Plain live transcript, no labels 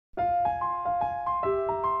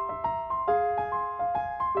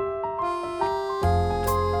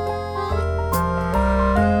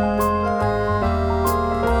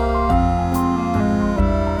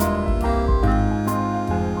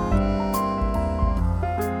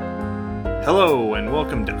Hello, and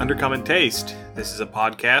welcome to Undercommon Taste. This is a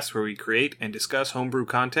podcast where we create and discuss homebrew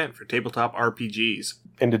content for tabletop RPGs.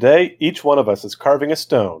 And today, each one of us is carving a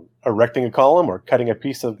stone, erecting a column, or cutting a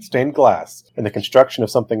piece of stained glass in the construction of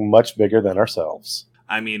something much bigger than ourselves.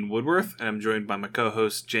 I'm Ian Woodworth, and I'm joined by my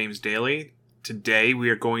co-host James Daly. Today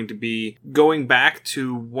we are going to be going back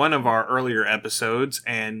to one of our earlier episodes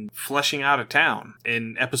and fleshing out a town.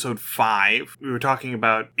 In episode 5, we were talking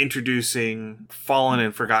about introducing fallen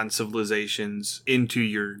and forgotten civilizations into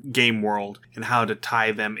your game world and how to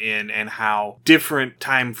tie them in and how different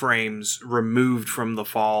time frames removed from the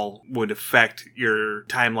fall would affect your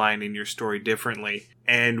timeline and your story differently.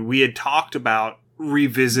 And we had talked about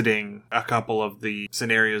revisiting a couple of the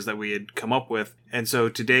scenarios that we had come up with. And so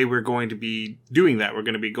today we're going to be doing that. We're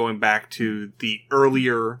going to be going back to the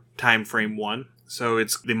earlier time frame one. So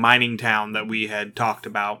it's the mining town that we had talked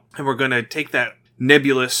about. And we're going to take that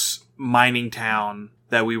nebulous mining town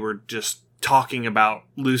that we were just talking about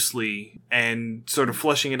loosely and sort of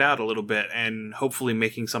fleshing it out a little bit and hopefully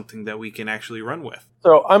making something that we can actually run with.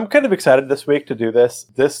 So I'm kind of excited this week to do this.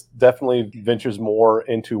 This definitely ventures more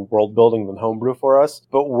into world building than homebrew for us.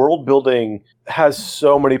 But world building has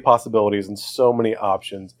so many possibilities and so many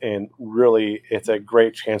options. And really, it's a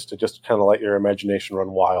great chance to just kind of let your imagination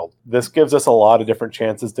run wild. This gives us a lot of different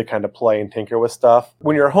chances to kind of play and tinker with stuff.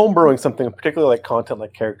 When you're homebrewing something, particularly like content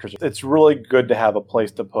like characters, it's really good to have a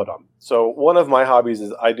place to put them. So one of my hobbies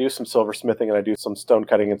is I do some silversmithing and I do some stone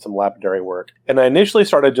cutting and some lapidary work. And I initially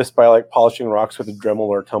started just by like polishing rocks with a Dremel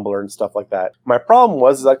or tumbler and stuff like that. My problem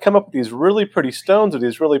was I'd come up with these really pretty stones or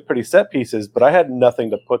these really pretty set pieces, but I had nothing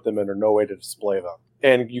to put them in or no way to display them.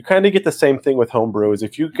 And you kind of get the same thing with homebrew is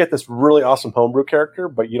if you get this really awesome homebrew character,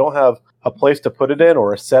 but you don't have a place to put it in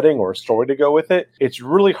or a setting or a story to go with it, it's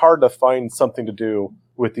really hard to find something to do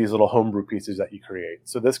with these little homebrew pieces that you create.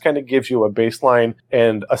 So this kind of gives you a baseline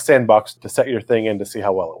and a sandbox to set your thing in to see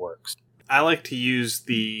how well it works. I like to use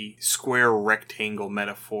the square rectangle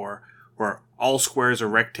metaphor where all squares are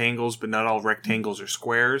rectangles, but not all rectangles are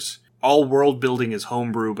squares. All world building is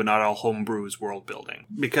homebrew, but not all homebrew is world building.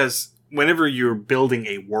 Because whenever you're building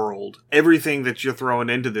a world, everything that you're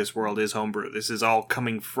throwing into this world is homebrew. This is all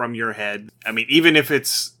coming from your head. I mean, even if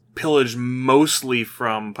it's pillaged mostly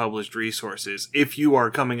from published resources, if you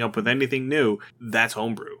are coming up with anything new, that's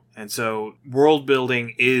homebrew. And so world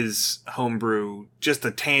building is homebrew, just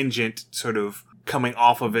a tangent sort of coming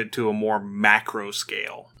off of it to a more macro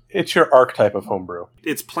scale. It's your archetype of homebrew.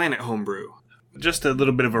 It's Planet Homebrew. Just a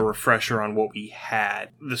little bit of a refresher on what we had.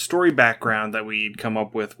 The story background that we'd come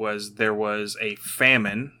up with was there was a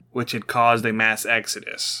famine which had caused a mass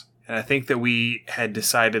exodus. And I think that we had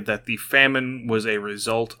decided that the famine was a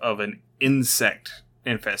result of an insect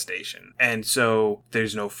infestation. And so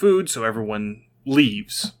there's no food, so everyone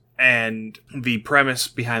leaves. And the premise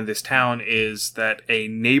behind this town is that a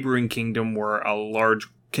neighboring kingdom where a large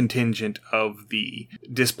contingent of the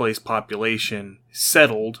displaced population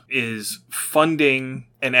settled is funding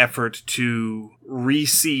an effort to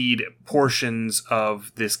reseed portions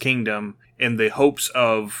of this kingdom in the hopes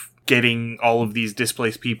of getting all of these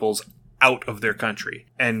displaced peoples out of their country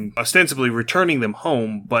and ostensibly returning them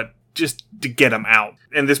home, but just to get them out.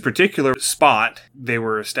 In this particular spot, they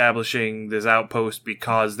were establishing this outpost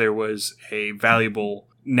because there was a valuable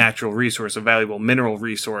natural resource, a valuable mineral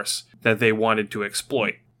resource that they wanted to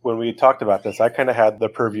exploit. When we talked about this, I kind of had the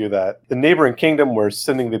purview that the neighboring kingdom were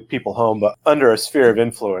sending the people home, but under a sphere of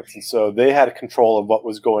influence. And so they had control of what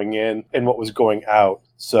was going in and what was going out.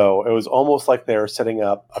 So it was almost like they were setting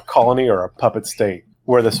up a colony or a puppet state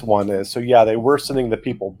where this one is. So yeah, they were sending the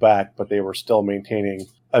people back, but they were still maintaining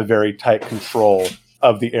a very tight control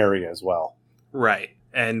of the area as well. Right.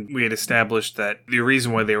 And we had established that the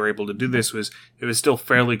reason why they were able to do this was it was still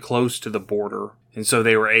fairly close to the border. And so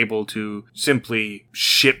they were able to simply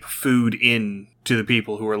ship food in to the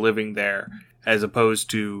people who were living there, as opposed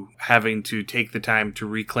to having to take the time to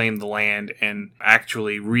reclaim the land and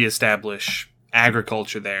actually reestablish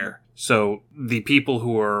agriculture there. So the people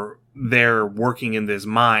who are there working in this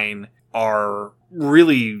mine are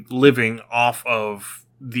really living off of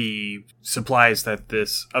the supplies that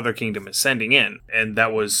this other kingdom is sending in. And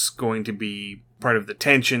that was going to be part of the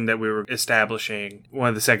tension that we were establishing, one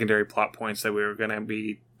of the secondary plot points that we were going to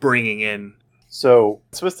be bringing in. So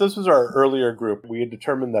this was our earlier group. We had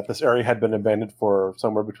determined that this area had been abandoned for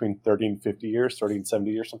somewhere between 30 and 50 years, 30 and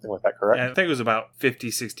 70 years, something like that, correct? Yeah, I think it was about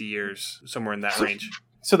 50, 60 years, somewhere in that range.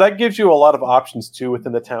 So that gives you a lot of options, too,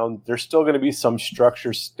 within the town. There's still going to be some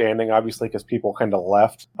structures standing, obviously, because people kind of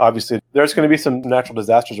left. Obviously, there's going to be some natural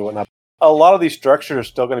disasters and whatnot. A lot of these structures are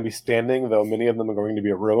still going to be standing, though many of them are going to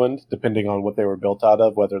be ruined, depending on what they were built out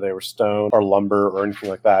of, whether they were stone or lumber or anything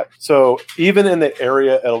like that. So even in the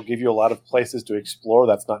area, it'll give you a lot of places to explore.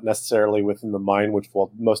 That's not necessarily within the mine, which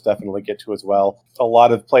we'll most definitely get to as well. A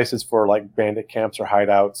lot of places for like bandit camps or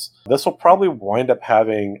hideouts. This will probably wind up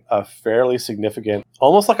having a fairly significant,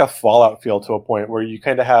 almost like a Fallout feel to a point where you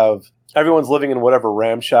kind of have everyone's living in whatever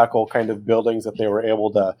ramshackle kind of buildings that they were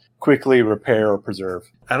able to quickly repair or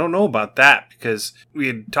preserve. I don't know about that, because we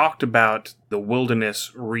had talked about the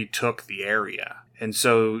wilderness retook the area. And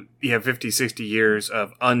so you have 50, 60 years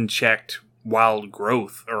of unchecked wild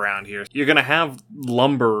growth around here. You're going to have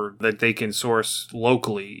lumber that they can source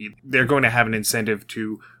locally. They're going to have an incentive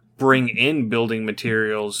to bring in building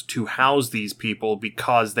materials to house these people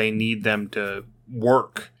because they need them to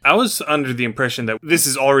work. I was under the impression that this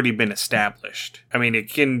has already been established. I mean,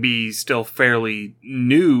 it can be still fairly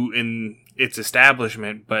new in its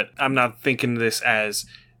establishment, but I'm not thinking this as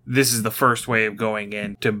this is the first way of going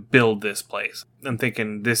in to build this place. I'm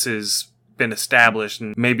thinking this has been established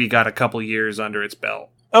and maybe got a couple years under its belt.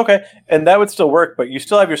 Okay, and that would still work, but you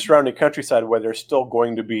still have your surrounding countryside where there's still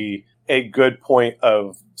going to be a good point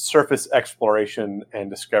of surface exploration and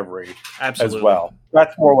discovery. Absolutely. As well.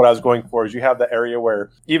 That's more what I was going for, is you have the area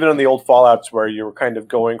where, even in the old Fallouts where you were kind of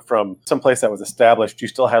going from someplace that was established, you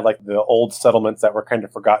still had like the old settlements that were kind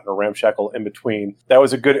of forgotten or ramshackle in between. That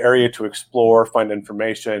was a good area to explore, find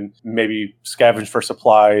information, maybe scavenge for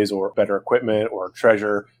supplies or better equipment or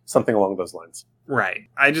treasure, something along those lines. Right.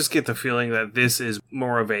 I just get the feeling that this is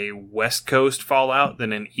more of a West Coast Fallout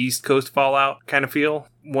than an East Coast Fallout kind of feel.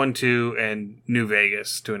 1, 2, and New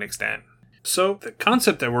Vegas to an extent. So the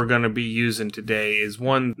concept that we're going to be using today is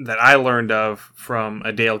one that I learned of from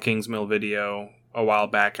a Dale Kingsmill video a while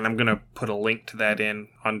back, and I'm going to put a link to that in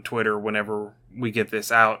on Twitter whenever we get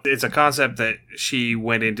this out. It's a concept that she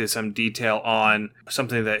went into some detail on,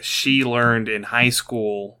 something that she learned in high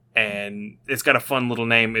school, and it's got a fun little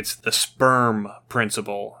name. It's the SPERM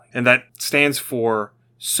principle, and that stands for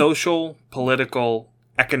social, political,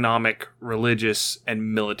 economic, religious,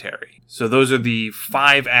 and military. So those are the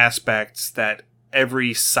 5 aspects that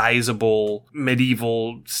every sizable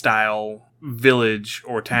medieval style village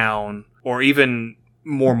or town, or even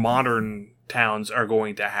more modern towns, are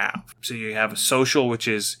going to have. So you have a social, which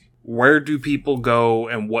is where do people go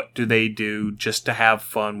and what do they do just to have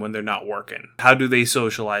fun when they're not working? How do they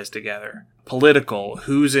socialize together? Political,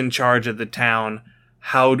 who's in charge of the town?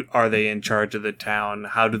 How are they in charge of the town?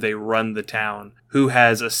 How do they run the town? Who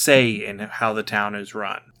has a say in how the town is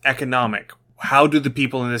run? Economic. How do the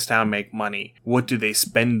people in this town make money? What do they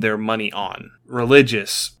spend their money on?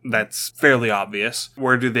 Religious. That's fairly obvious.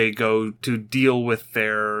 Where do they go to deal with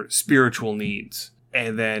their spiritual needs?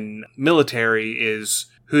 And then military is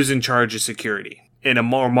who's in charge of security. In a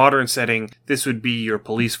more modern setting, this would be your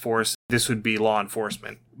police force. This would be law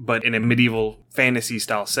enforcement. But in a medieval fantasy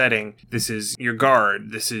style setting, this is your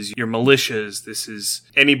guard. This is your militias. This is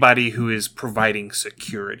anybody who is providing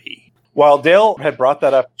security. While Dale had brought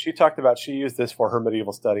that up, she talked about she used this for her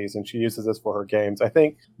medieval studies and she uses this for her games. I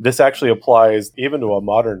think this actually applies even to a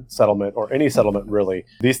modern settlement or any settlement, really.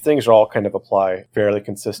 These things all kind of apply fairly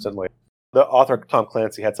consistently. The author Tom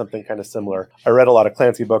Clancy had something kind of similar. I read a lot of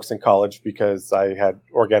Clancy books in college because I had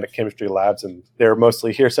organic chemistry labs, and they were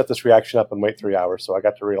mostly here, set this reaction up and wait 3 hours. So I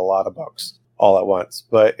got to read a lot of books all at once.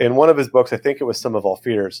 But in one of his books, I think it was Sum of All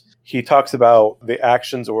Fears, he talks about the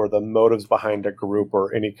actions or the motives behind a group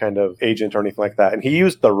or any kind of agent or anything like that. And he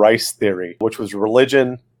used the Rice theory, which was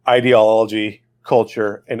religion, ideology,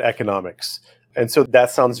 culture, and economics. And so that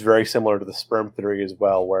sounds very similar to the sperm theory as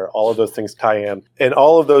well, where all of those things tie in. And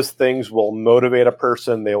all of those things will motivate a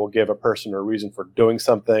person. They will give a person a reason for doing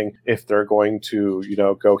something. If they're going to,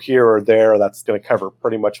 go here or there, that's going to cover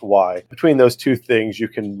pretty much why. Between those two things, you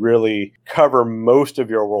can really cover most of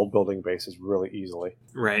your world building bases really easily.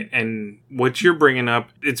 Right. And what you're bringing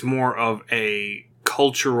up, it's more of a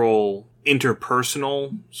cultural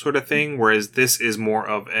interpersonal sort of thing, whereas this is more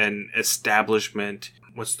of an establishment.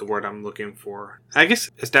 What's the word I'm looking for? I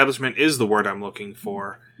guess establishment is the word I'm looking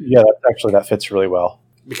for. Yeah, that fits really well.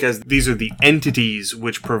 Because these are the entities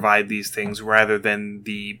which provide these things rather than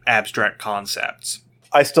the abstract concepts.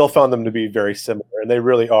 I still found them to be very similar, and they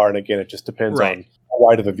really are. And again, it just depends on how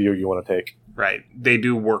wide of a view you want to take. Right. They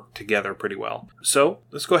do work together pretty well. So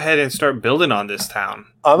let's go ahead and start building on this town.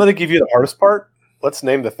 I'm going to give you the hardest part. Let's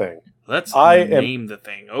name the thing. Let's I name the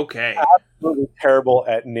thing. Okay. absolutely terrible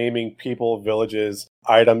at naming people, villages,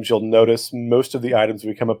 items. You'll notice most of the items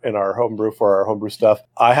we come up in our homebrew for our homebrew stuff,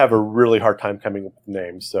 I have a really hard time coming up with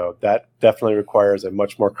names. So that definitely requires a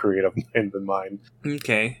much more creative mind than mine.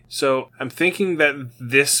 Okay. So I'm thinking that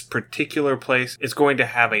this particular place is going to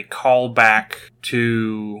have a callback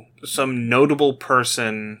to some notable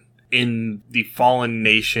person in the Fallen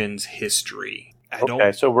Nation's history.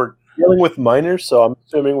 Okay, so we're dealing with miners, so I'm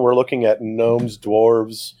assuming we're looking at gnomes,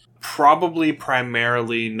 dwarves. Probably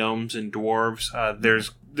primarily gnomes and dwarves.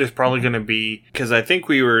 There's probably going to be, because I think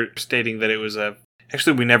we were stating that it was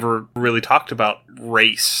actually we never really talked about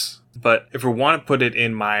race, but if we want to put it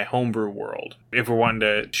in my homebrew world, if we're wanting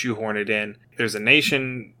to shoehorn it in, there's a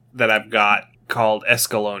nation that I've got called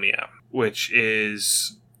Escalonia, which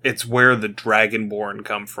is, it's where the Dragonborn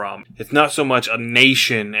come from. It's not so much a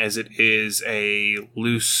nation as it is a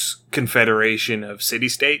loose confederation of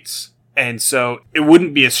city-states. And so it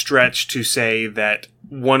wouldn't be a stretch to say that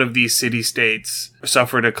one of these city-states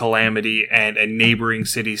suffered a calamity and a neighboring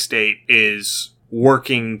city-state is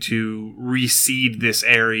working to reseed this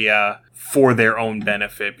area for their own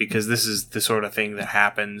benefit, because this is the sort of thing that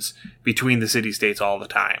happens between the city-states all the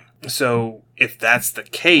time. So if that's the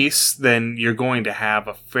case, then you're going to have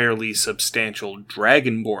a fairly substantial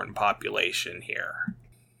Dragonborn population here.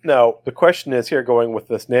 Now, the question is here, going with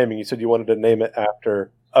this naming, you said you wanted to name it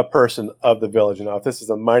after a person of the village. Now, if this is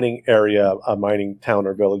a mining area, a mining town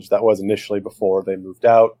or village that was initially before they moved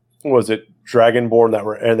out, was it Dragonborn that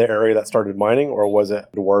were in the area that started mining, or was it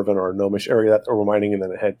Dwarven or Gnomish area that were mining and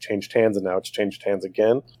then it had changed hands and now it's changed hands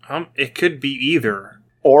again? It could be either.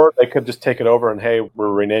 Or they could just take it over and, hey,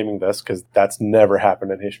 we're renaming this, because that's never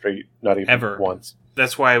happened in history, not even Ever. once.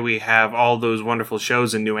 That's why we have all those wonderful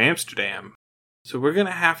shows in New Amsterdam. So we're going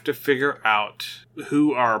to have to figure out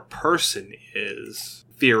who our person is,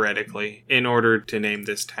 theoretically, in order to name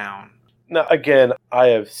this town. Now, again, I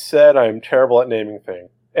have said I'm terrible at naming things,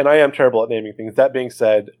 and I am terrible at naming things. That being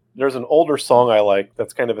said, there's an older song I like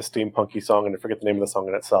that's kind of a steampunky song, and I forget the name of the song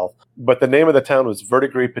in itself. But the name of the town was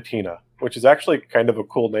Verdigris Patina, which is actually kind of a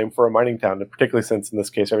cool name for a mining town, and particularly since in this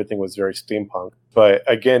case everything was very steampunk. But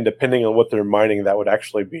again, depending on what they're mining, that would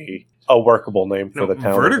actually be a workable name for the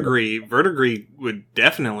town. Verdigris would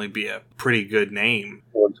definitely be a pretty good name.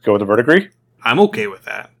 Let's go with the Verdigris. I'm okay with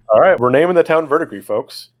that. All right, we're naming the town Verdigris,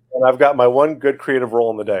 folks. And I've got my one good creative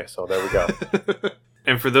roll in the day, so there we go.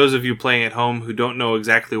 And for those of you playing at home who don't know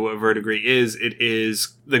exactly what verdigris is, it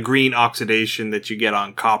is the green oxidation that you get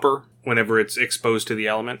on copper whenever it's exposed to the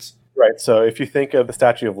elements. Right, so if you think of the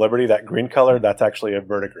Statue of Liberty, that green color, that's actually a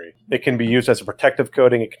verdigris. It can be used as a protective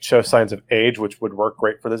coating. It can show signs of age, which would work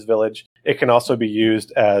great for this village. It can also be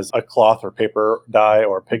used as a cloth or paper dye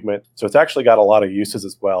or pigment. So it's actually got a lot of uses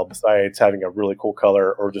as well, besides having a really cool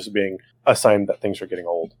color or just being a sign that things are getting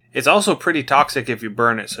old. It's also pretty toxic if you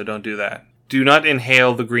burn it, so don't do that. Do not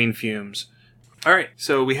inhale the green fumes. All right,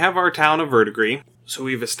 so we have our town of Verdigris. So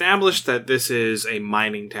we've established that this is a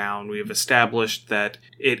mining town. We've established that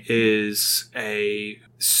it is a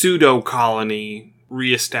pseudo-colony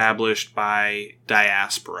reestablished by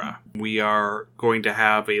diaspora. We are going to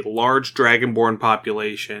have a large Dragonborn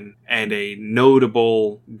population and a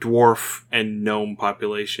notable dwarf and gnome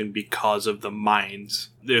population because of the mines.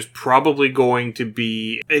 There's probably going to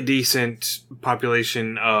be a decent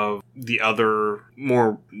population of the other,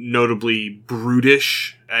 more notably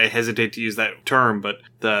brutish, I hesitate to use that term, but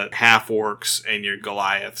the half-orcs and your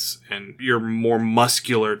Goliaths and your more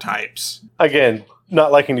muscular types. Again,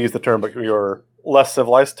 not liking to use the term, but your less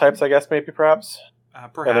civilized types, I guess, maybe, perhaps?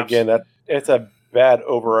 Perhaps. And again, it's a bad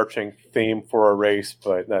overarching theme for a race,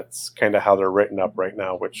 but that's kind of how they're written up right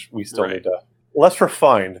now, which we still need to... Less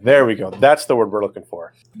refined. There we go. That's the word we're looking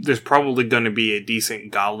for. There's probably going to be a decent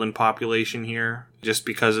goblin population here, just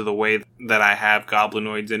because of the way that I have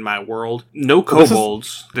goblinoids in my world. No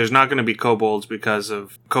kobolds. There's not going to be kobolds because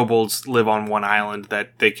of kobolds live on one island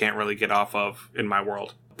that they can't really get off of in my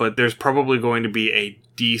world. But there's probably going to be a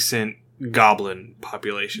decent goblin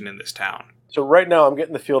population in this town. So right now I'm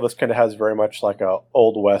getting the feel this kind of has very much like a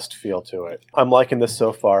Old West feel to it. I'm liking this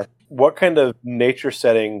so far. What kind of nature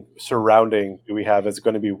setting surrounding do we have? Is it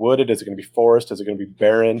going to be wooded? Is it going to be forest? Is it going to be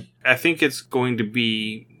barren? I think it's going to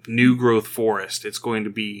be new growth forest. It's going to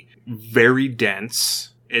be very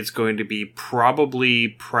dense. It's going to be probably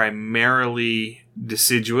primarily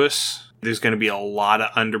deciduous. There's going to be a lot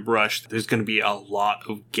of underbrush. There's going to be a lot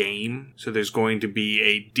of game. So there's going to be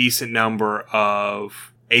a decent number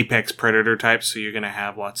of apex predator types. So you're going to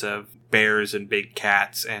have lots of bears and big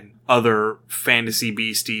cats and other fantasy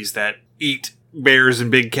beasties that eat bears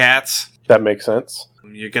and big cats. That makes sense.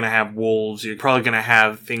 You're going to have wolves. You're probably going to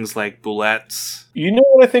have things like bullets. You know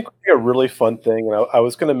what I think would be a really fun thing? And I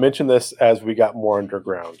was going to mention this as we got more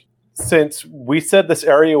underground. Since we said this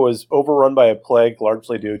area was overrun by a plague,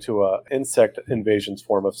 largely due to a insect invasion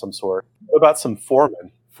swarm of some sort, what about some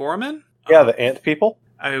foremen? Foremen? Yeah, the ant people.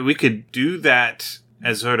 I mean, we could do that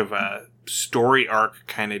as sort of a story arc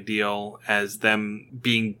kind of deal, as them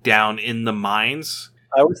being down in the mines.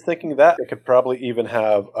 I was thinking that they could probably even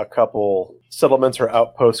have a couple settlements or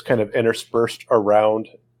outposts kind of interspersed around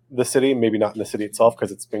the city. Maybe not in the city itself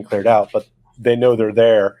because it's been cleared out, but they know they're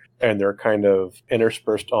there and they're kind of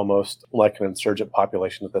interspersed almost like an insurgent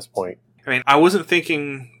population at this point. I mean, I wasn't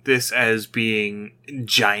thinking this as being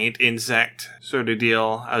giant insect sort of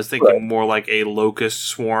deal. I was thinking more like a locust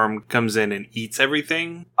swarm comes in and eats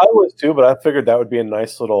everything. I was too, but I figured that would be a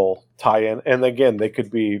nice little tie-in. And again, they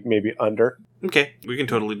could be maybe under. Okay, we can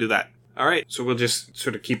totally do that. All right, so we'll just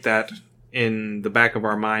sort of keep that in the back of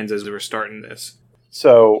our minds as we're starting this.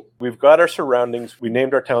 So we've got our surroundings. We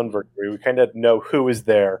named our town Victory. We kind of know who is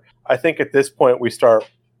there. I think at this point we start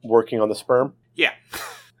working on the sperm. Yeah.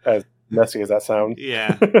 As messy as that sounds.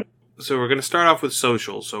 Yeah. So we're going to start off with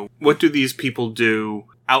social. So what do these people do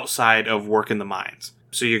outside of work in the mines?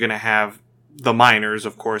 So you're going to have the miners,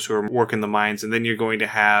 of course, who are working the mines. And then you're going to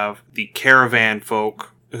have the caravan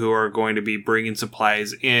folk who are going to be bringing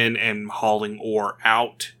supplies in and hauling ore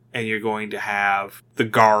out. And you're going to have the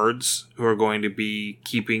guards who are going to be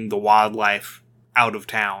keeping the wildlife out of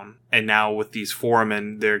town. And now with these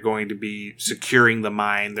foremen, they're going to be securing the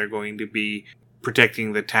mine. They're going to be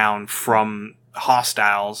protecting the town from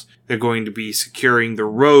hostiles. They're going to be securing the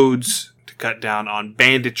roads to cut down on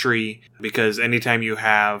banditry, because anytime you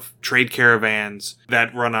have trade caravans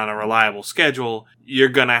that run on a reliable schedule, you're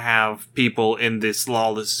going to have people in this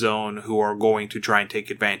lawless zone who are going to try and take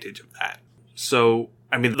advantage of that. So,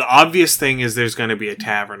 I mean, the obvious thing is there's going to be a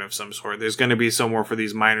tavern of some sort. There's going to be somewhere for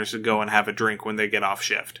these miners to go and have a drink when they get off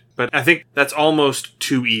shift. But I think that's almost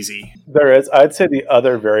too easy. There is. I'd say the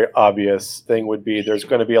other very obvious thing would be there's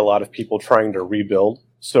going to be a lot of people trying to rebuild.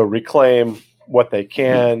 So reclaim what they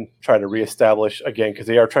can, try to reestablish, again, because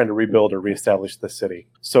they are trying to rebuild or reestablish the city.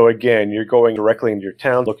 So again, you're going directly into your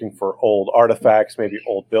town looking for old artifacts, maybe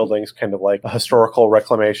old buildings, kind of like a historical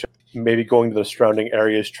reclamation. Maybe going to the surrounding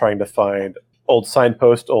areas trying to find old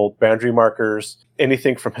signposts, old boundary markers,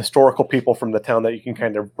 anything from historical people from the town that you can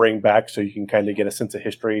kind of bring back so you can kind of get a sense of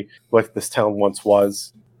history, what this town once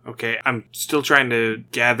was. Okay, I'm still trying to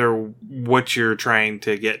gather what you're trying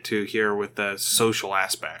to get to here with the social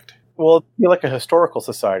aspect. Well, it'd be like a historical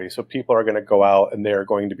society, so people are going to go out and they're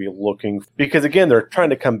going to be looking, because again, they're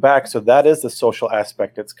trying to come back, so that is the social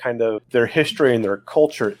aspect. It's kind of their history and their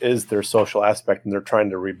culture is their social aspect, and they're trying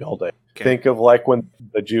to rebuild it. Okay. Think of like when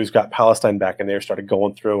the Jews got Palestine back and they started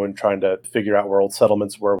going through and trying to figure out where old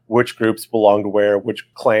settlements were, which groups belonged where,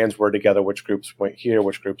 which clans were together, which groups went here,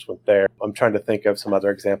 which groups went there. I'm trying to think of some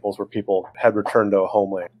other examples where people had returned to a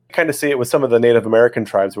homeland. I kind of see it with some of the Native American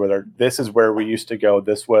tribes where this is where we used to go.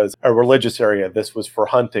 This was a religious area. This was for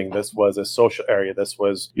hunting. This was a social area. This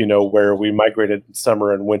was, where we migrated in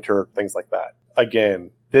summer and winter, things like that.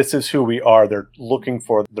 Again, this is who we are. They're looking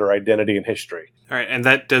for their identity and history. All right, and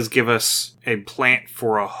that does give us a plant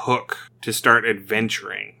for a hook to start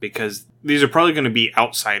adventuring, because these are probably going to be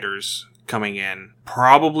outsiders coming in.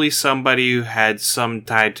 Probably somebody who had some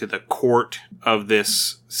tie to the court of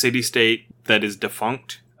this city-state that is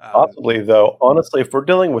defunct. Possibly, though. Honestly, if we're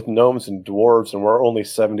dealing with gnomes and dwarves and we're only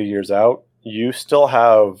 70 years out, you still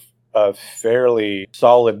have a fairly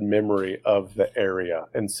solid memory of the area.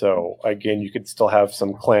 And so, again, you could still have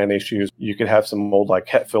some clan issues. You could have some old, like,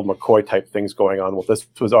 Hetfield McCoy type things going on. Well, this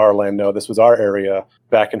was our land. No, this was our area.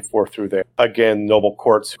 Back and forth through there. Again, noble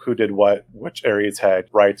courts, who did what, which areas had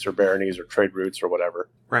rights or baronies or trade routes or whatever.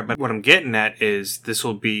 Right, but what I'm getting at is this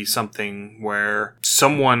will be something where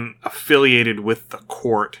someone affiliated with the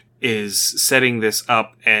court is setting this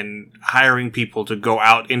up and hiring people to go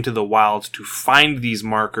out into the wilds to find these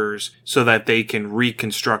markers so that they can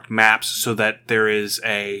reconstruct maps so that there is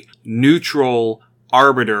a neutral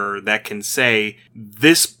arbiter that can say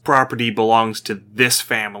this property belongs to this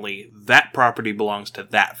family, that property belongs to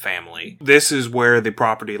that family. This is where the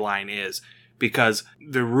property line is, because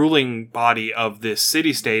the ruling body of this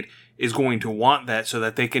city-state is going to want that so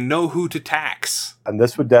that they can know who to tax. And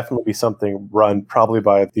this would definitely be something run probably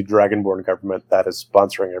by the Dragonborn government that is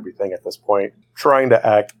sponsoring everything at this point, trying to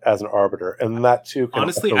act as an arbiter. And that too can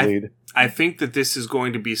honestly also lead. I think that this is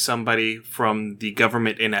going to be somebody from the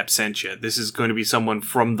government in absentia. This is going to be someone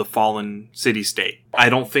from the fallen city-state. I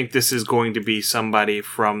don't think this is going to be somebody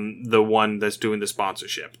from the one that's doing the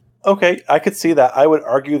sponsorship. Okay, I could see that. I would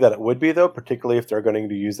argue that it would be, though, particularly if they're going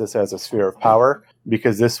to use this as a sphere of power,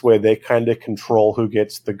 because this way they kind of control who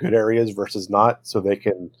gets the good areas versus not, so they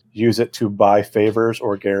can use it to buy favors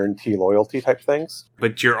or guarantee loyalty type things.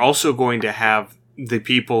 But you're also going to have the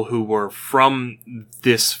people who were from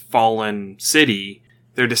this fallen city.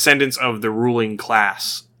 They're descendants of the ruling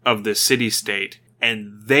class of the city-state,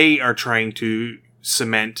 and they are trying to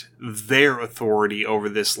cement their authority over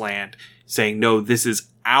this land, saying, no, this is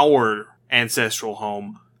our ancestral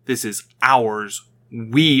home. This is ours.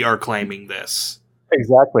 We are claiming this.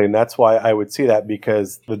 Exactly, and that's why I would see that,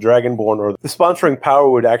 because the Dragonborn or the sponsoring power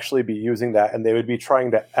would actually be using that, and they would be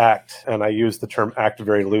trying to act, and I use the term act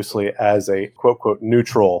very loosely, as a quote-quote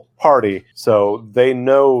neutral party. So they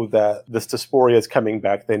know that this dysphoria is coming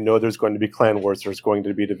back. They know there's going to be clan wars, there's going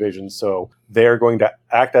to be divisions, so they're going to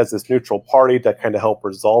act as this neutral party to kind of help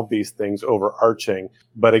resolve these things overarching.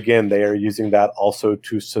 But again, they are using that also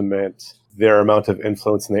to cement their amount of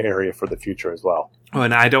influence in the area for the future as well.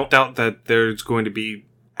 And I don't doubt that there's going to be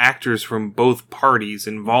actors from both parties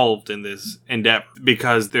involved in this endeavor,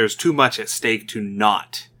 because there's too much at stake to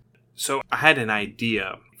not. So I had an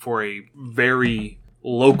idea for a very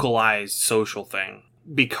localized social thing.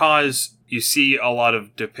 Because you see a lot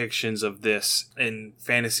of depictions of this in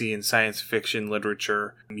fantasy and science fiction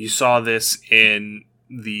literature. You saw this in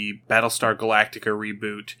the Battlestar Galactica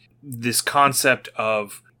reboot. This concept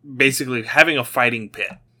of basically having a fighting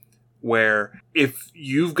pit, where if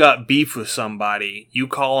you've got beef with somebody, you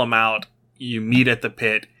call them out, you meet at the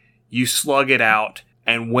pit, you slug it out,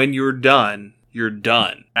 and when you're done, you're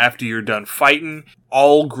done. After you're done fighting,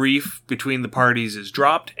 all grief between the parties is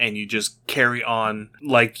dropped, and you just carry on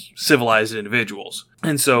like civilized individuals.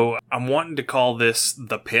 And so I'm wanting to call this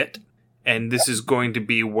the pit, and this is going to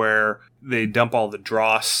be where they dump all the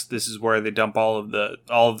dross. This is where they dump all of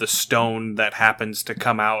the stone that happens to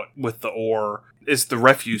come out with the ore. It's the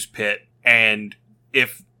refuse pit, and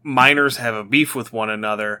if miners have a beef with one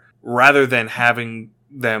another, rather than having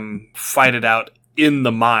them fight it out in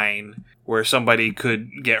the mine, where somebody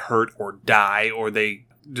could get hurt or die, or they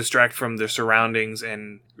distract from their surroundings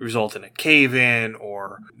and result in a cave-in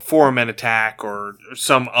or foreman attack or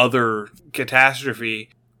some other catastrophe,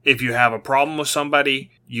 if you have a problem with somebody,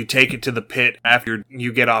 you take it to the pit after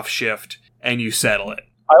you get off shift and you settle it.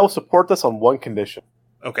 I will support this on one condition.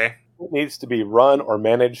 Okay. It needs to be run or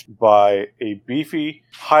managed by a beefy,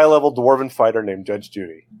 high-level dwarven fighter named Judge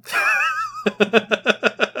Judy.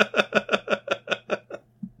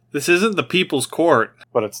 This isn't the People's Court.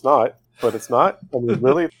 But it's not. I mean,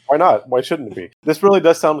 really? Why not? Why shouldn't it be? This really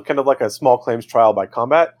does sound kind of like a small claims trial by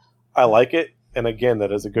combat. I like it. And again,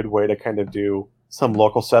 that is a good way to kind of do some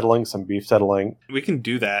local settling, some beef settling. We can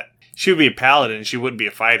do that. She would be a paladin. She wouldn't be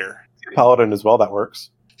a fighter. Paladin as well, that works.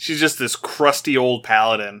 She's just this crusty old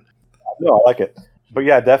paladin. No, I like it. But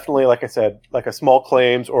yeah, definitely, like I said, like a small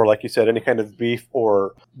claims, or like you said, any kind of beef,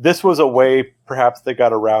 or this was a way perhaps they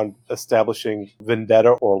got around establishing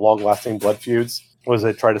vendetta or long-lasting blood feuds, was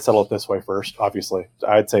they try to settle it this way first, obviously.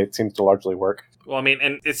 I'd say it seems to largely work. Well, I mean,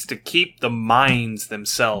 and it's to keep the mines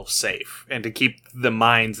themselves safe, and to keep the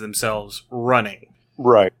mines themselves running.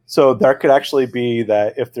 Right. So there could actually be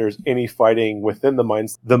that if there's any fighting within the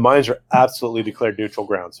mines are absolutely declared neutral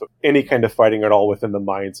ground. So any kind of fighting at all within the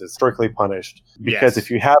mines is strictly punished. Because if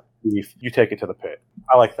you have beef, you take it to the pit.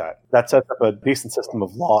 I like that. That sets up a decent system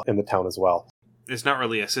of law in the town as well. It's not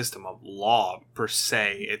really a system of law, per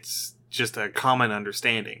se. It's just a common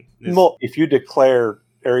understanding. Well, if you declare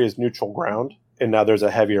areas neutral ground, and now there's a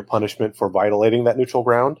heavier punishment for violating that neutral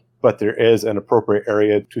ground, but there is an appropriate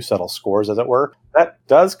area to settle scores, as it were, that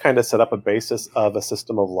does kind of set up a basis of a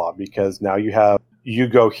system of law, because now you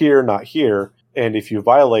go here, not here, and if you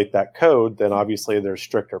violate that code, then obviously there's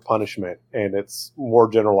stricter punishment, and it's more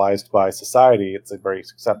generalized by society. It's very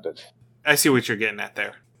accepted. I see what you're getting at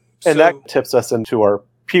there. And that tips us into our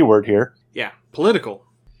P word here. Yeah, political.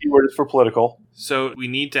 P word is for political. So we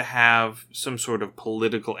need to have some sort of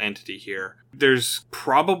political entity here. There's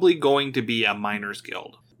probably going to be a miners'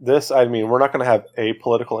 guild. We're not going to have a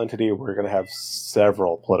political entity. We're going to have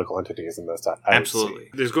several political entities in this. Absolutely.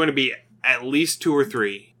 There's going to be at least 2 or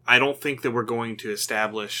 3. I don't think that we're going to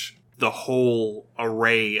establish the whole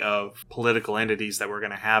array of political entities that we're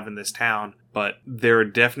going to have in this town, but there are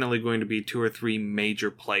definitely going to be 2 or 3 major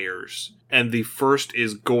players. And the first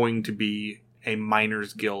is going to be a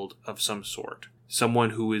miners' guild of some sort.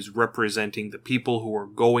 Someone who is representing the people who are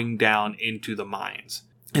going down into the mines.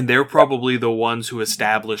 And they're probably the ones who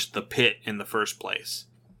established the pit in the first place.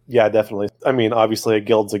 Yeah, definitely. I mean, obviously a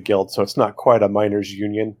guild's a guild, so it's not quite a miners'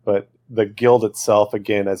 union, but the guild itself,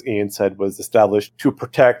 again, as Ian said, was established to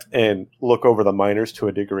protect and look over the miners to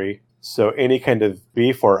a degree. So any kind of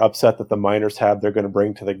beef or upset that the miners have, they're going to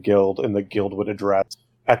bring to the guild, and the guild would address.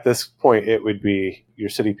 At this point, it would be your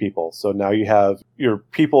city people. So now you have your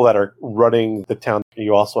people that are running the town.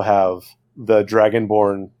 You also have the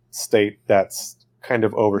Dragonborn state that's kind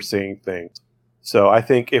of overseeing things. So I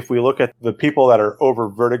think if we look at the people that are over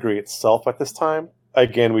Verdigris itself at this time,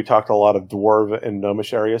 again, we talked a lot of Dwarven and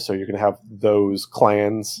Gnomish areas, so you're going to have those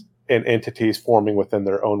clans and entities forming within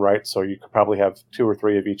their own right. So you could probably have 2 or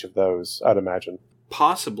 3 of each of those, I'd imagine.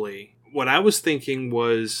 Possibly. What I was thinking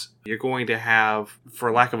was you're going to have,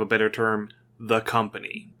 for lack of a better term, the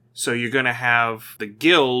company. So you're going to have the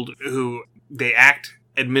guild who they act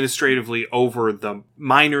administratively over the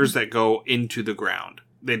miners that go into the ground.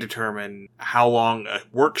 They determine how long a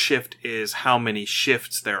work shift is, how many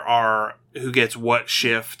shifts there are, who gets what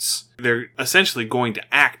shifts. They're essentially going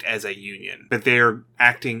to act as a union, but they're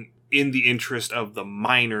acting in the interest of the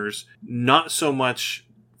miners, not so much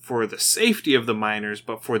for the safety of the miners,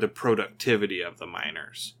 but for the productivity of the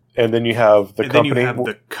miners. And then you have the company. Then you have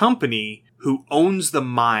the company who owns the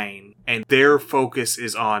mine, and their focus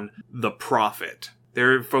is on the profit.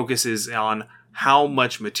 Their focus is on how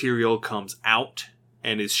much material comes out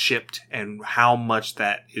and is shipped and how much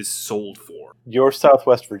that is sold for. Your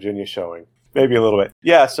Southwest Virginia showing. Maybe a little bit.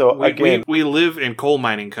 Yeah, so again... We live in coal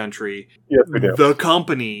mining country. Yes, we do. The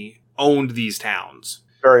company owned these towns.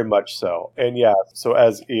 Very much so. And yeah, so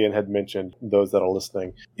as Ian had mentioned, those that are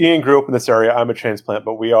listening, Ian grew up in this area. I'm a transplant,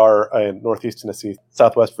 but we are in Northeast Tennessee,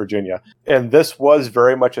 Southwest Virginia. And this was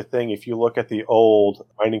very much a thing. If you look at the old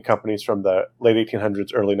mining companies from the late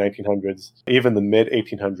 1800s, early 1900s, even the mid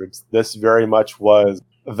 1800s, this very much was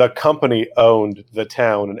the company owned the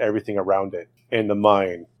town and everything around it and the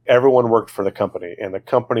mine. Everyone worked for the company, and the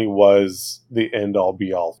company was the end all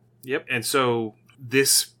be all. Yep. And so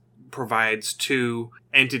this provides 2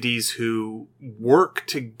 entities who work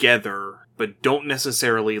together but don't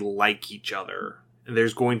necessarily like each other. And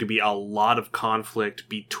there's going to be a lot of conflict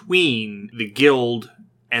between the guild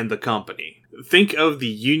and the company. Think of the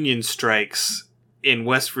union strikes in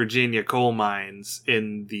West Virginia coal mines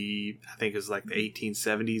in the, I think it was like the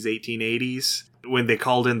 1870s, 1880s, when they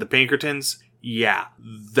called in the Pinkertons. Yeah,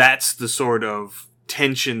 that's the sort of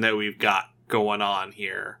tension that we've got going on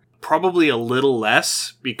here. Probably a little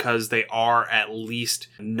less because they are at least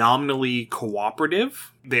nominally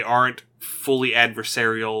cooperative. They aren't fully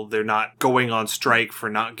adversarial. They're not going on strike for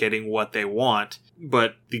not getting what they want.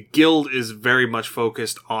 But the guild is very much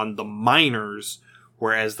focused on the miners,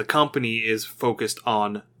 whereas the company is focused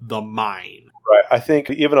on the mine. Right. I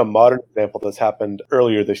think even a modern example that's happened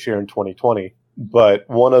earlier this year in 2020, but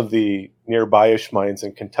one of the nearby-ish mines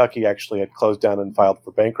in Kentucky actually had closed down and filed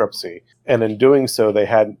for bankruptcy. And in doing so, they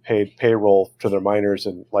hadn't paid payroll to their miners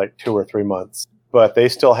in like 2 or 3 months. But they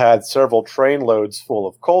still had several train loads full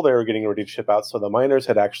of coal they were getting ready to ship out. So the miners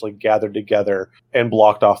had actually gathered together and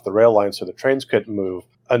blocked off the rail line so the trains couldn't move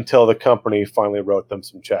until the company finally wrote them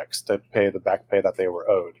some checks to pay the back pay that they were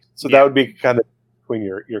owed. So that would be kind of between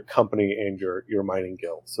your company and your mining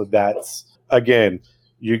guild. So that's, again,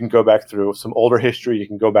 you can go back through some older history. You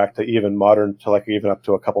can go back to even modern, to like even up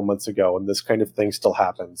to a couple months ago, and this kind of thing still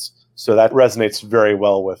happens. So that resonates very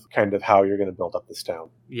well with kind of how you're going to build up this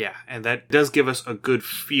town. Yeah, and that does give us a good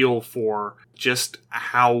feel for just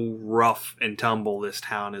how rough and tumble this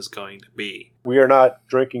town is going to be. We are not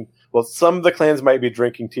drinking... Well, some of the clans might be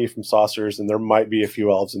drinking tea from saucers, and there might be a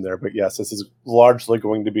few elves in there. But yes, this is largely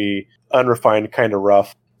going to be unrefined, kind of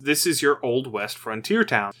rough. This is your Old West frontier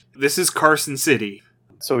town. This is Carson City.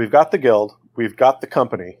 So we've got the guild, we've got the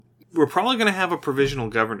company. We're probably going to have a provisional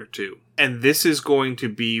governor too. And this is going to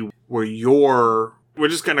be where we're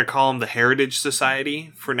just going to call them the Heritage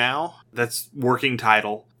Society for now. That's working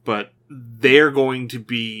title, but they're going to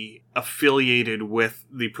be affiliated with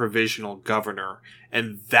the provisional governor.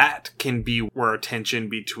 And that can be where a tension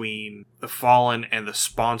between the Fallen and the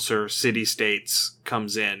sponsor city-states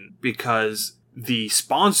comes in, because the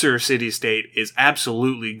sponsor city-state is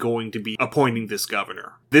absolutely going to be appointing this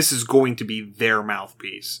governor. This is going to be their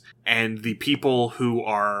mouthpiece. And the people who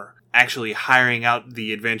are actually hiring out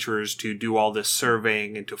the adventurers to do all this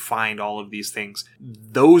surveying and to find all of these things,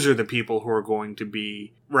 those are the people who are going to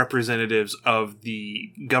be representatives of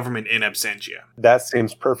the government in absentia. That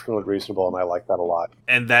seems perfectly reasonable, and I like that a lot.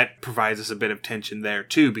 And that provides us a bit of tension there,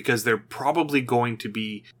 too, because they're probably going to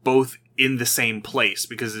be both in the same place,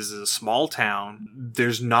 because this is a small town.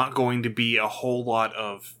 There's not going to be a whole lot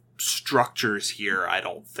of structures here, I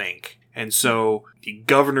don't think. And so the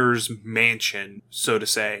governor's mansion, so to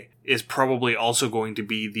say, is probably also going to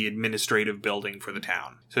be the administrative building for the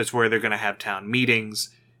town. So it's where they're going to have town meetings.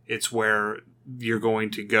 It's where you're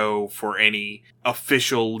going to go for any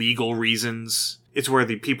official legal reasons. It's where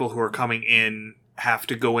the people who are coming in have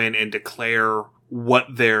to go in and declare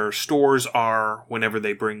what their stores are whenever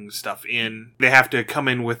they bring stuff in. They have to come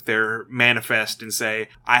in with their manifest and say,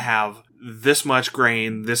 I have this much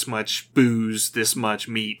grain, this much booze, this much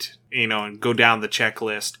meat, and go down the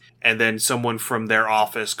checklist. And then someone from their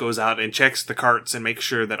office goes out and checks the carts and makes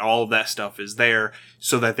sure that all of that stuff is there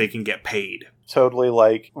so that they can get paid. Totally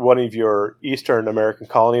like one of your Eastern American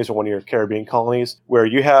colonies or one of your Caribbean colonies, where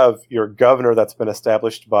you have your governor that's been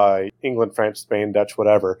established by England, France, Spain, Dutch,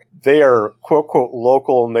 whatever. They are quote, quote,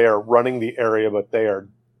 local and they are running the area, but they are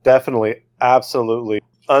definitely, absolutely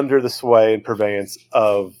under the sway and purveyance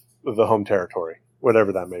of the home territory,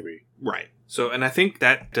 whatever that may be. Right. So, and I think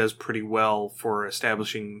that does pretty well for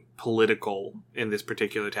establishing political in this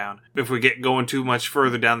particular town. If we get going too much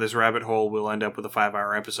further down this rabbit hole, we'll end up with a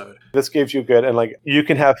 5-hour episode. This gives you good, and like you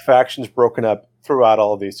can have factions broken up throughout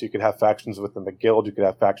all of these. So you could have factions within the guild, you could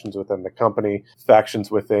have factions within the company,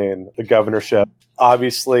 factions within the governorship.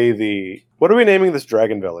 Obviously, what are we naming this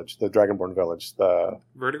dragon village? The Dragonborn village? The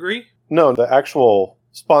Verdigris? No, the actual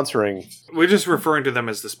sponsoring. We're just referring to them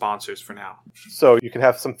as the sponsors for now. So you can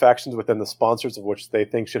have some factions within the sponsors of which they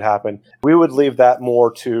think should happen. We would leave that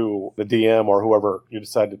more to the DM or whoever you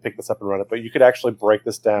decide to pick this up and run it. But you could actually break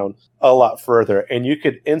this down a lot further. And you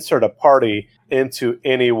could insert a party into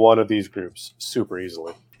any one of these groups super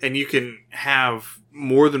easily. And you can have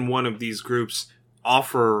more than one of these groups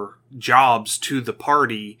offer jobs to the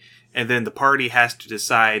party. And then the party has to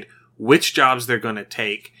decide which jobs they're going to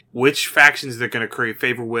take, which factions they're going to curry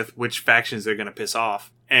favor with, which factions they're going to piss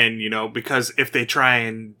off. And, because if they try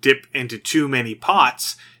and dip into too many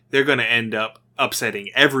pots, they're going to end up upsetting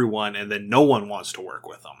everyone, and then no one wants to work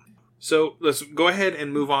with them. So let's go ahead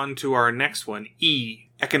and move on to our next one, E,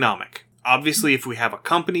 economic. Obviously, if we have a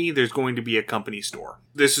company, there's going to be a company store.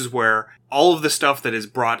 This is where all of the stuff that is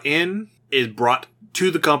brought in is brought to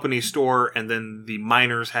the company store, and then the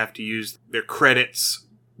miners have to use their credits,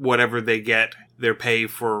 whatever they get, their pay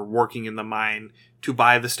for working in the mine, to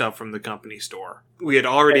buy the stuff from the company store. We had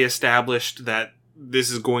already established that this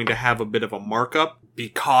is going to have a bit of a markup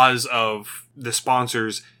because of the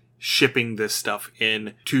sponsors shipping this stuff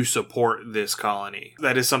in to support this colony.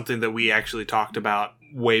 That is something that we actually talked about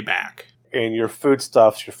way back. And your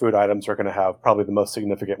foodstuffs, your food items are going to have probably the most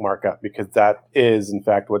significant markup because that is, in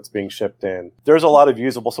fact, what's being shipped in. There's a lot of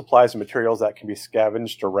usable supplies and materials that can be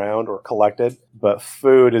scavenged around or collected, but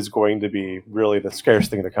food is going to be really the scarce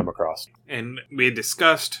thing to come across. And we had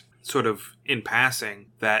discussed, sort of in passing,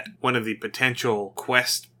 that one of the potential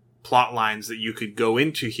quest plot lines that you could go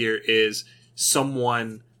into here is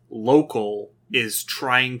someone local is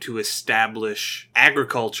trying to establish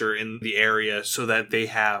agriculture in the area so that they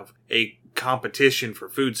have a competition for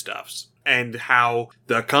foodstuffs, and how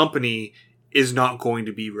the company is not going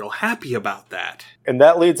to be real happy about that. And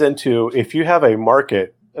that leads into, if you have a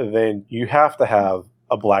market, then you have to have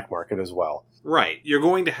a black market as well. Right. You're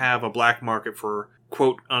going to have a black market for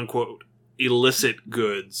quote unquote illicit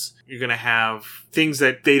goods. You're going to have things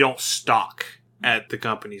that they don't stock at the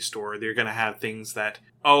company store. They're going to have things that,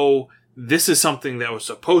 this is something that was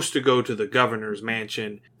supposed to go to the governor's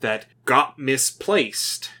mansion that got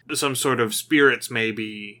misplaced. Some sort of spirits,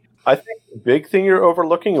 maybe. I think the big thing you're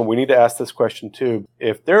overlooking, and we need to ask this question too,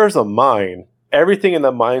 if there's a mine, everything in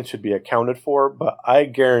the mine should be accounted for, but I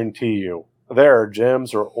guarantee you there are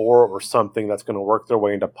gems or ore or something that's going to work their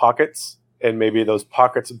way into pockets, and maybe those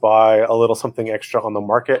pockets buy a little something extra on the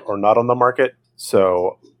market or not on the market.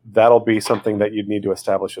 So that'll be something that you'd need to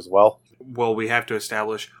establish as well. Well, we have to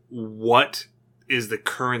establish what is the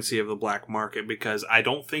currency of the black market, because I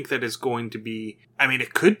don't think that it's going to be...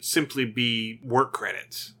 it could simply be work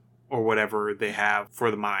credits or whatever they have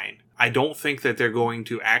for the mine. I don't think that they're going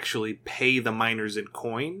to actually pay the miners in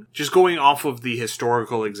coin. Just going off of the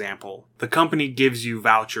historical example, the company gives you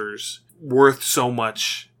vouchers worth so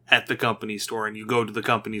much at the company store, and you go to the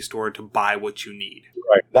company store to buy what you need.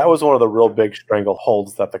 Right. That was one of the real big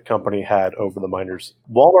strangleholds that the company had over the miners.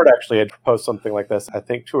 Walmart actually had proposed something like this, I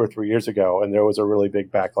think 2 or 3 years ago, and there was a really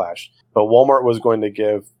big backlash. But Walmart was going to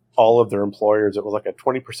give all of their employers, it was like a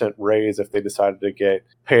 20% raise if they decided to get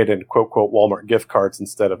paid in quote, quote, Walmart gift cards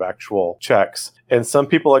instead of actual checks. And some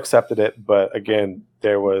people accepted it, but again,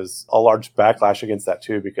 there was a large backlash against that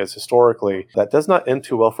too, because historically, that does not end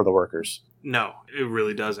too well for the workers. No, it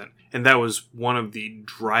really doesn't. And that was one of the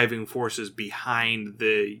driving forces behind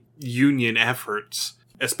the union efforts,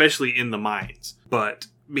 especially in the mines. But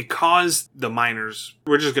because the miners,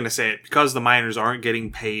 we're just going to say it, because the miners aren't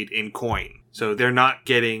getting paid in coin. So they're not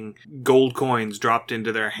getting gold coins dropped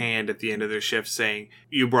into their hand at the end of their shift saying,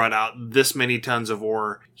 you brought out this many tons of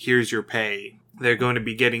ore, here's your pay. They're going to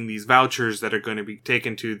be getting these vouchers that are going to be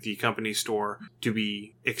taken to the company store to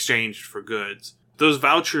be exchanged for goods. Those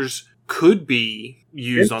vouchers could be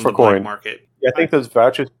used on the black market. Yeah, I think those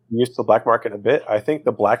vouchers can be used the black market a bit. I think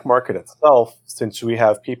the black market itself, since we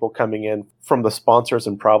have people coming in from the sponsors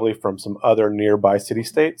and probably from some other nearby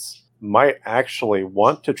city-states, might actually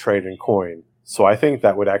want to trade in coin. So I think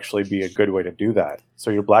that would actually be a good way to do that. So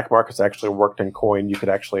your black market's actually worked in coin. You could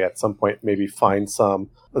actually at some point maybe find some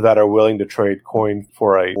that are willing to trade coin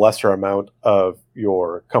for a lesser amount of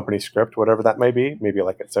your company script, whatever that may be, maybe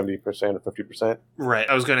like at 70% or 50%. Right.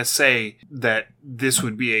 I was going to say that this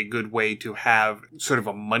would be a good way to have sort of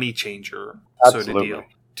a money changer sort of deal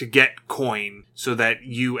to get coin so that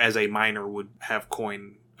you as a miner would have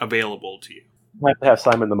coin available to you. You have to have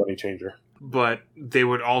Simon the money changer. But they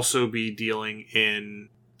would also be dealing in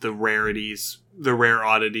the rarities, the rare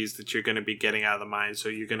oddities that you're going to be getting out of the mine. So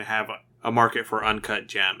you're going to have a market for uncut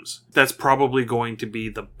gems. That's probably going to be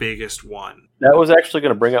the biggest one. That was actually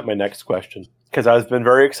going to bring up my next question, because I've been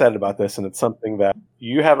very excited about this, and it's something that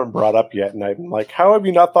you haven't brought up yet. And I'm like, how have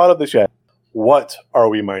you not thought of this yet? What are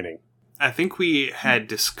we mining? I think we had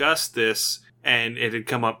discussed this, and it had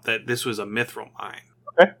come up that this was a mithril mine.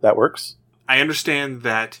 Okay, that works. I understand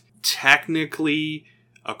that technically,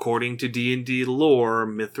 according to D&D lore,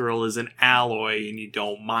 mithril is an alloy and you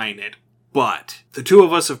don't mine it. But the two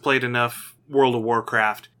of us have played enough World of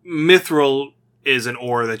Warcraft. Mithril is an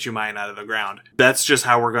ore that you mine out of the ground. That's just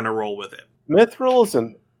how we're going to roll with it. Mithril is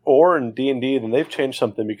an ore in D&D, then they've changed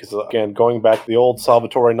something because, again, going back to the old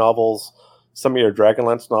Salvatore novels, some of your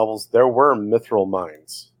Dragonlance novels, there were mithril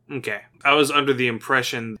mines. Okay. I was under the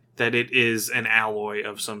impression that it is an alloy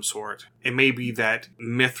of some sort. It may be that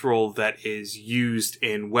mithril that is used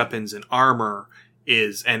in weapons and armor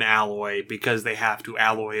is an alloy because they have to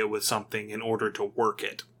alloy it with something in order to work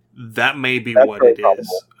it. That may be what it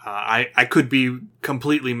is. I could be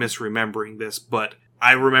completely misremembering this, but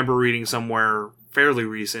I remember reading somewhere fairly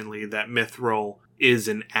recently that mithril is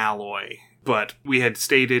an alloy. But we had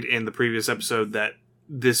stated in the previous episode that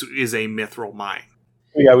this is a mithril mine.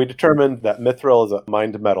 Yeah, we determined that mithril is a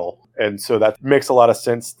mined metal, and so that makes a lot of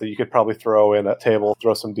sense that you could probably throw in a table,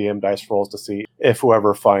 throw some DM dice rolls to see if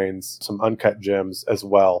whoever finds some uncut gems as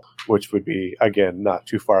well, which would be, again, not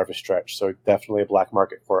too far of a stretch. So definitely a black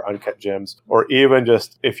market for uncut gems, or even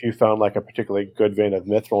just if you found like a particularly good vein of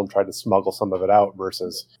mithril and tried to smuggle some of it out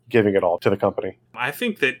versus giving it all to the company. I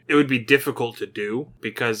think that it would be difficult to do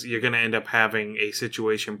because you're going to end up having a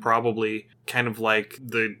situation probably kind of like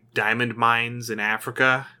the diamond mines in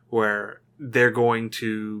Africa, where they're going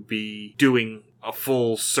to be doing a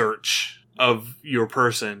full search of your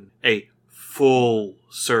person, a full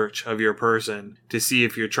search of your person to see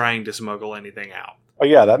if you're trying to smuggle anything out. Oh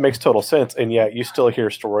yeah, that makes total sense. And yet you still hear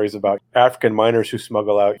stories about African miners who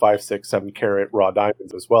smuggle out 5, 6, 7 carat raw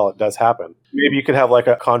diamonds as well. It does happen. Maybe you could have like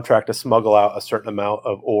a contract to smuggle out a certain amount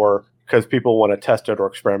of ore because people want to test it or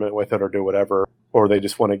experiment with it or do whatever, or they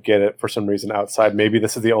just want to get it for some reason outside. Maybe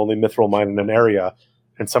this is the only mithril mine in an area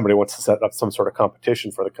and somebody wants to set up some sort of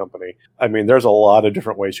competition for the company. I mean, there's a lot of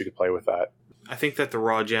different ways you could play with that. I think that the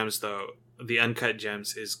raw gems, though, the uncut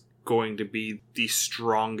gems, is going to be the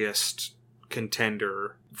strongest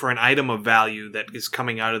contender for an item of value that is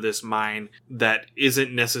coming out of this mine that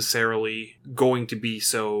isn't necessarily going to be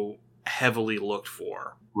so heavily looked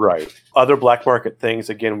for. Right. Other black market things,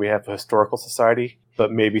 again, we have a historical society,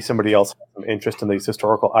 but maybe somebody else has some interest in these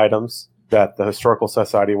historical items that the historical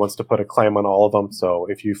society wants to put a claim on all of them. So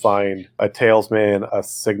if you find a talesman, a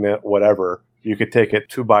signet, whatever, you could take it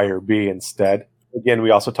to buyer B instead. Again,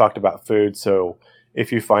 we also talked about food. So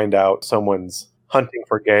if you find out someone's hunting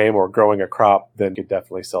for game or growing a crop, then you could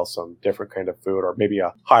definitely sell some different kind of food or maybe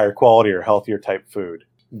a higher quality or healthier type food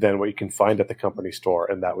than what you can find at the company store.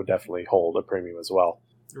 And that would definitely hold a premium as well.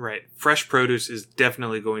 Right. Fresh produce is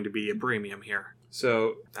definitely going to be a premium here.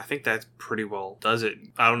 So I think that pretty well does it.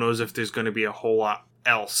 I don't know as if there's going to be a whole lot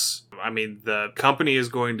else. I mean, the company is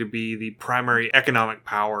going to be the primary economic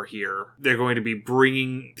power here. They're going to be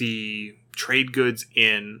bringing the trade goods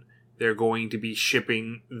in. They're going to be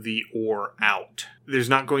shipping the ore out. There's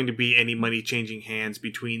not going to be any money changing hands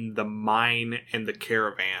between the mine and the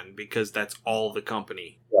caravan because that's all the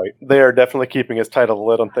company. Right. They are definitely keeping as tight of a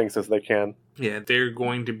lid on things as they can. Yeah, they're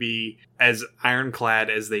going to be as ironclad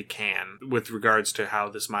as they can with regards to how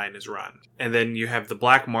this mine is run. And then you have the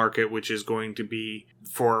black market, which is going to be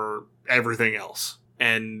for everything else.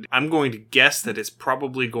 And I'm going to guess that it's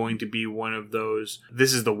probably going to be one of those,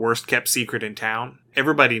 this is the worst kept secret in town.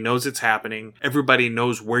 Everybody knows it's happening. Everybody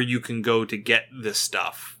knows where you can go to get this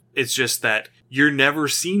stuff. It's just that you're never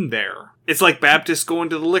seen there. It's like Baptists going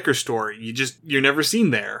to the liquor store. You're never seen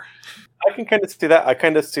there. I can kind of see that. I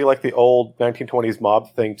kind of see like the old 1920s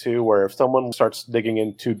mob thing too, where if someone starts digging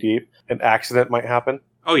in too deep, an accident might happen.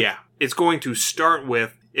 Oh yeah. It's going to start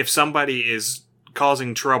with, if somebody is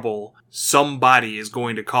causing trouble, somebody is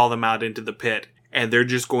going to call them out into the pit, and they're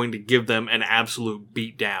just going to give them an absolute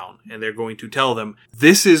beat down. And they're going to tell them,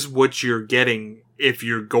 this is what you're getting if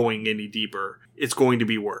you're going any deeper. It's going to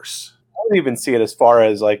be worse. I would even see it as far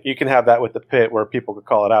as like you can have that with the pit where people could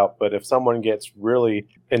call it out, but if someone gets really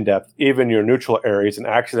in depth, even your neutral areas, an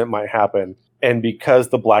accident might happen. And because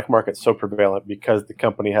the black market's so prevalent, because the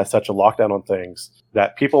company has such a lockdown on things,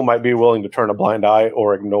 that people might be willing to turn a blind eye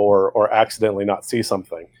or ignore or accidentally not see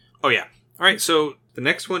something. Oh yeah. All right, so the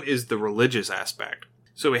next one is the religious aspect.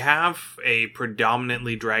 So we have a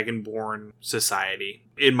predominantly dragonborn society.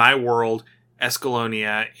 In my world,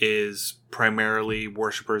 Escalonia is primarily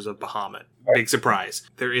worshippers of Bahamut. Big surprise.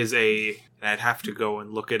 There is and I'd have to go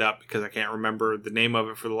and look it up because I can't remember the name of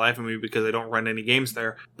it for the life of me because I don't run any games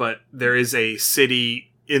there. But there is a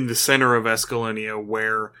city in the center of Escalonia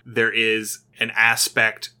where there is an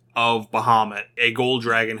aspect of Bahamut, a gold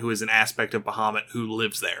dragon who is an aspect of Bahamut who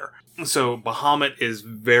lives there. So Bahamut is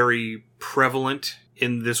very prevalent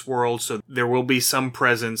in this world, so there will be some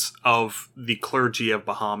presence of the clergy of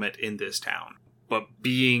Bahamut in this town. But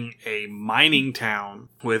being a mining town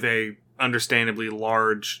with a understandably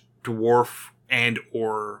large dwarf and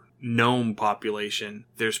or gnome population,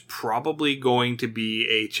 there's probably going to be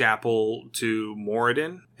a chapel to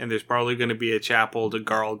Moradin, and there's probably going to be a chapel to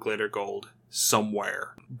Garl Glittergold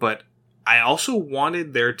somewhere. But I also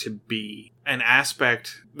wanted there to be an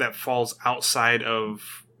aspect that falls outside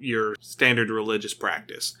of your standard religious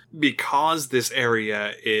practice. Because this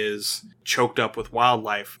area is choked up with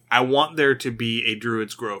wildlife, I want there to be a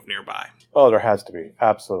Druid's Grove nearby. Oh, there has to be.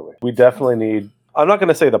 Absolutely. We definitely need, I'm not going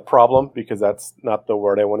to say the problem because that's not the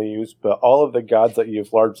word I want to use, but all of the gods that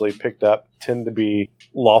you've largely picked up tend to be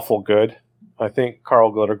lawful good. I think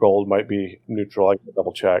Garl Glittergold might be neutral. I can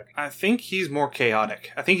double check. I think he's more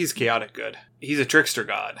chaotic. I think he's chaotic good. He's a trickster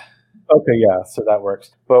god. Okay, yeah, so that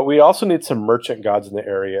works. But we also need some merchant gods in the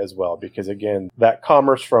area as well, because again, that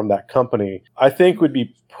commerce from that company, I think would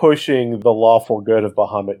be pushing the lawful good of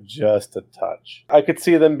Bahamut just a touch. I could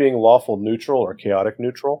see them being lawful neutral or chaotic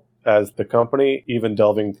neutral as the company, even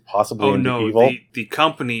delving possibly into evil. The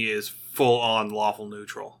company is full on lawful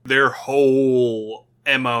neutral. Their whole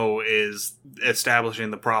MO is establishing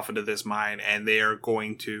the profit of this mine, and they are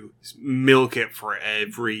going to milk it for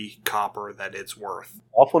every copper that it's worth.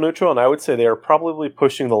 Lawful neutral, and I would say they are probably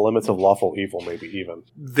pushing the limits of lawful evil, maybe even.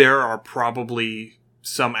 There are probably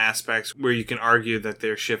some aspects where you can argue that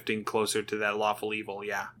they're shifting closer to that lawful evil,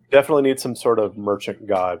 yeah. Definitely need some sort of merchant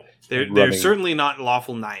god. They're certainly not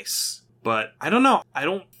lawful nice, but I don't know. I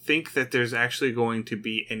don't think that there's actually going to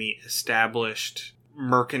be any established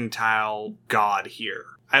mercantile god here.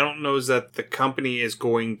 I don't know that the company is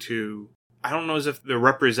going to... I don't know as if the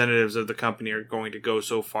representatives of the company are going to go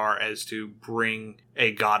so far as to bring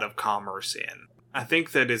a god of commerce in. I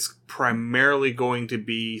think that it's primarily going to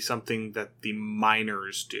be something that the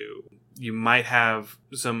miners do. You might have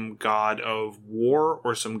some god of war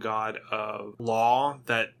or some god of law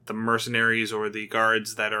that the mercenaries or the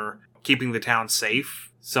guards that are keeping the town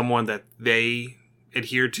safe, someone that they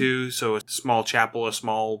adhere to, so a small chapel, a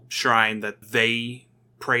small shrine that they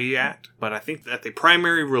pray at. But I think that the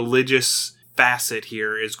primary religious facet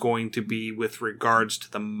here is going to be with regards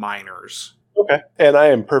to the miners. Okay. And I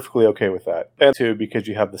am perfectly okay with that. And too, because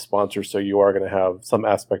you have the sponsor, so you are going to have some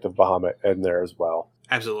aspect of Bahamut in there as well.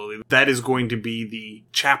 Absolutely. That is going to be the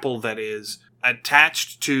chapel that is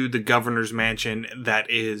attached to the governor's mansion that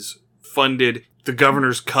is funded. The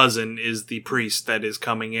governor's cousin is the priest that is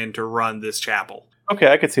coming in to run this chapel.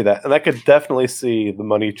 Okay, I could see that. And I could definitely see the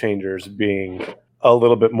money changers being a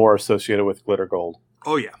little bit more associated with Glittergold.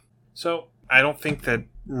 Oh, yeah. So I don't think that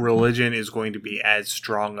religion is going to be as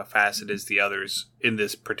strong a facet as the others in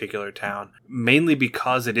this particular town, mainly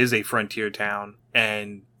because it is a frontier town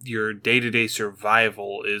and your day-to-day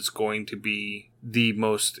survival is going to be the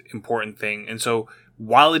most important thing. And so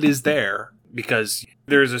while it is there, because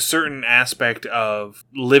there's a certain aspect of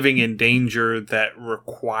living in danger that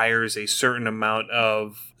requires a certain amount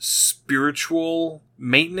of spiritual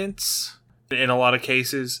maintenance in a lot of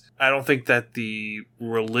cases, I don't think that the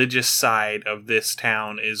religious side of this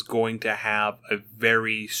town is going to have a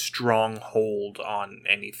very strong hold on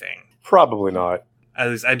anything. Probably not. At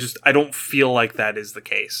least I don't feel like that is the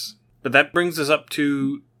case. But that brings us up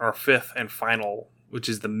to our fifth and final, which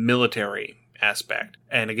is the military aspect.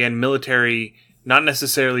 And again, military not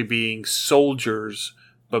necessarily being soldiers,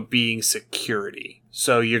 but being security.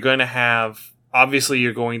 So you're going to have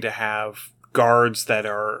guards that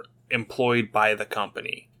are employed by the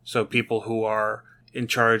company. So people who are in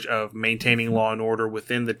charge of maintaining law and order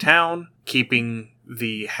within the town, keeping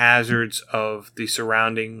the hazards of the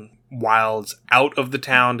surrounding wilds out of the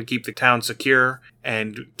town to keep the town secure,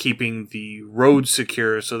 and keeping the roads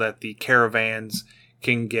secure so that the caravans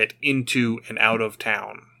can get into and out of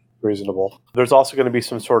town. Reasonable. There's also going to be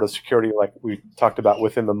some sort of security like we talked about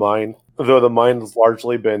within the mine. Though the mine has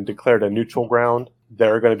largely been declared a neutral ground,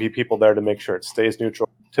 there are going to be people there to make sure it stays neutral,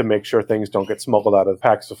 to make sure things don't get smuggled out of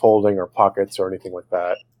packs of holding or pockets or anything like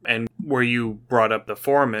that. And where you brought up the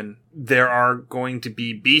foreman, there are going to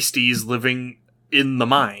be beasties living in the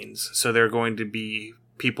mines. So there are going to be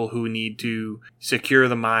people who need to secure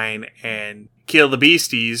the mine and kill the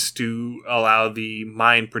beasties to allow the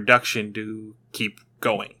mine production to keep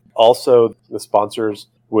going. Also, the sponsors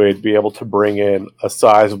would be able to bring in a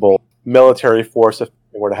sizable military force if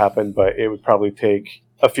it were to happen, but it would probably take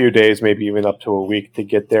a few days, maybe even up to a week to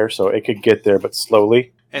get there. So it could get there, but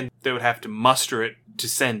slowly. And they would have to muster it to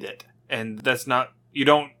send it. And that's not, you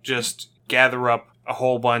don't just gather up a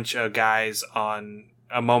whole bunch of guys on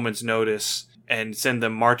a moment's notice and send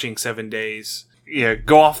them marching 7 days. Yeah,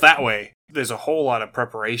 go off that way. There's a whole lot of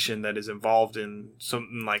preparation that is involved in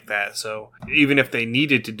something like that. So even if they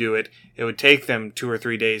needed to do it, it would take them 2 or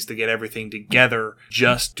 3 days to get everything together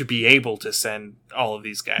just to be able to send all of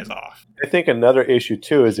these guys off. I think another issue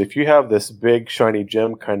too is if you have this big shiny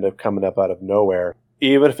gem kind of coming up out of nowhere,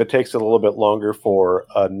 even if it takes a little bit longer for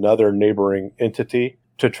another neighboring entity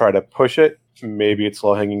to try to push it, maybe it's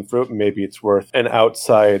low-hanging fruit, maybe it's worth an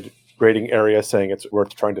outside grading area saying it's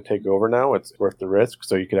worth trying to take over now, it's worth the risk,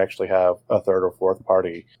 so you could actually have a third or fourth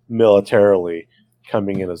party militarily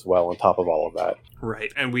coming in as well on top of all of that.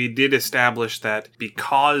 Right, and we did establish that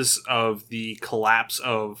because of the collapse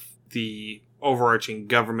of the overarching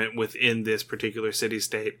government within this particular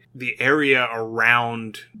city-state, the area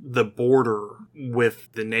around the border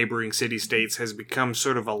with the neighboring city-states has become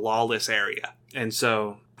sort of a lawless area. And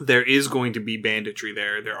so there is going to be banditry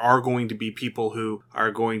there. There are going to be people who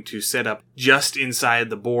are going to set up just inside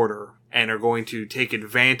the border and are going to take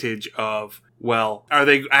advantage of, well, are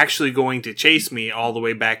they actually going to chase me all the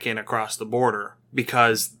way back in across the border?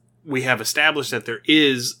 Because we have established that there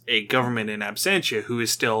is a government in absentia who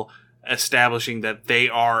is still establishing that they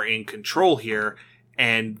are in control here,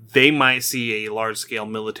 and they might see a large-scale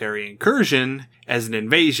military incursion as an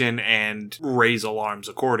invasion and raise alarms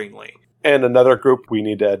accordingly. And another group we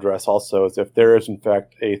need to address also is if there is, in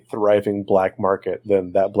fact, a thriving black market,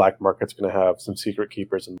 then that black market's going to have some secret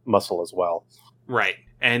keepers and muscle as well. Right.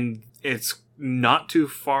 And it's not too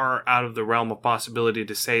far out of the realm of possibility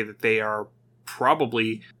to say that they are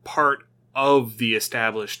probably part of the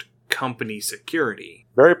established company security.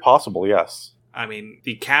 Very possible, yes. I mean,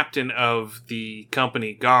 the captain of the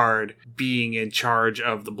company guard being in charge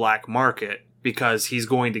of the black market because he's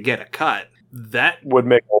going to get a cut, that would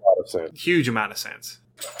make a lot of sense. Huge amount of sense.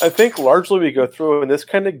 I think largely we go through, and this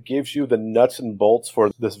kind of gives you the nuts and bolts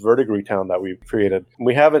for this verdigris town that we've created.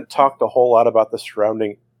 We haven't talked a whole lot about the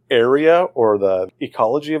surrounding area or the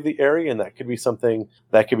ecology of the area, and that could be something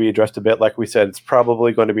that could be addressed a bit. Like we said, it's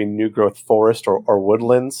probably going to be new growth forest or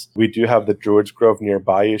woodlands. We do have the Druids Grove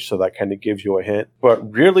nearby, so that kind of gives you a hint.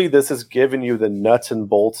 But really, this is giving you the nuts and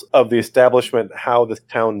bolts of the establishment, how this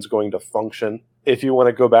town is going to function. If you want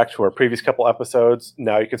to go back to our previous couple episodes,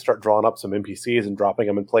 now you can start drawing up some NPCs and dropping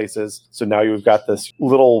them in places. So now you've got this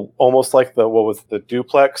little, almost like the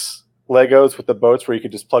duplex Legos with the boats where you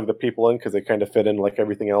could just plug the people in because they kind of fit in like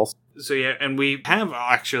everything else. So yeah, and we have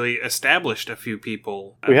actually established a few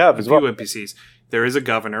people. We have as well. A few NPCs. There is a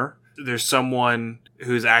governor. There's someone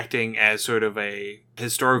who's acting as sort of a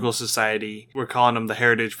historical society. We're calling them the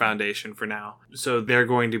Heritage Foundation for now. So they're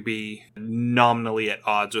going to be nominally at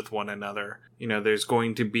odds with one another. You know, there's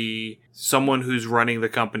going to be someone who's running the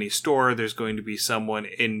company store. There's going to be someone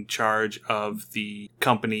in charge of the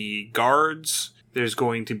company guards. There's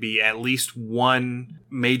going to be at least one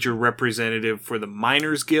major representative for the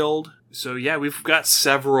Miners Guild. So yeah, we've got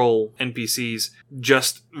several NPCs,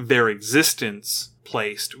 just their existence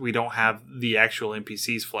placed. We don't have the actual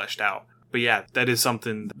NPCs fleshed out. But yeah, that is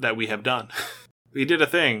something that we have done. We did a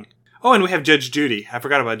thing. Oh, and we have Judge Judy. I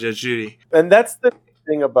forgot about Judge Judy. And that's the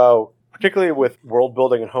thing about particularly with world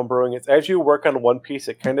building and homebrewing, it's as you work on one piece,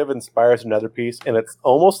 it kind of inspires another piece, and it's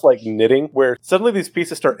almost like knitting, where suddenly these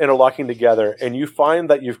pieces start interlocking together, and you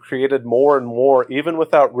find that you've created more and more, even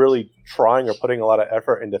without really trying or putting a lot of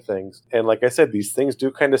effort into things. And like I said, these things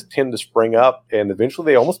do kind of tend to spring up, and eventually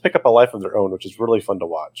they almost pick up a life of their own, which is really fun to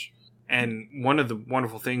watch. And one of the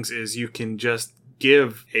wonderful things is you can just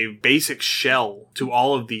give a basic shell to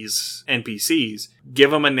all of these NPCs,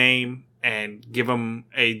 give them a name and give them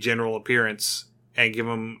a general appearance and give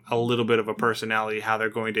them a little bit of a personality, how they're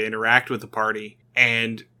going to interact with the party.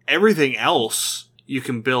 And everything else you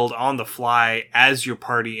can build on the fly as your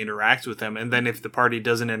party interacts with them. And then if the party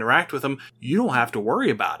doesn't interact with them, you don't have to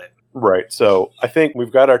worry about it. Right. So I think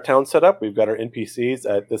we've got our town set up. We've got our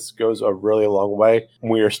NPCs. This goes a really long way.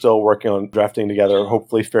 We are still working on drafting together.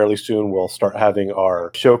 Hopefully fairly soon we'll start having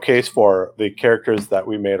our showcase for the characters that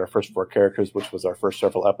we made, our first 4 characters, which was our first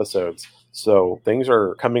several episodes. So things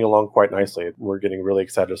are coming along quite nicely. We're getting really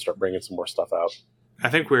excited to start bringing some more stuff out. I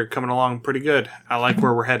think we're coming along pretty good. I like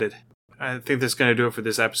where we're headed. I think that's going to do it for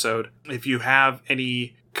this episode. If you have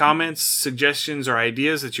any comments, suggestions, or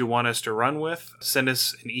ideas that you want us to run with, send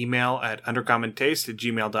us an email at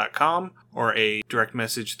undercommontaste@gmail.com or a direct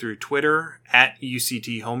message through Twitter at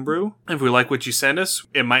UCTHomebrew. If we like what you send us,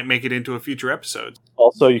 it might make it into a future episode.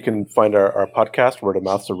 Also, you can find our podcast. Word of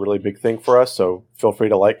mouth is a really big thing for us, so feel free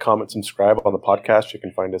to like, comment, subscribe on the podcast. You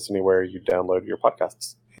can find us anywhere you download your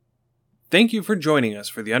podcasts. Thank you for joining us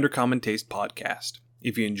for the Undercommon Taste podcast.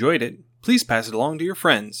 If you enjoyed it, please pass it along to your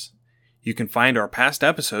friends. You can find our past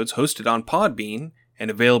episodes hosted on Podbean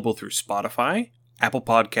and available through Spotify, Apple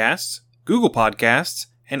Podcasts, Google Podcasts,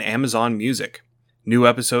 and Amazon Music. New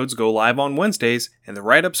episodes go live on Wednesdays, and the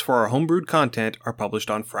write-ups for our homebrewed content are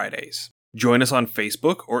published on Fridays. Join us on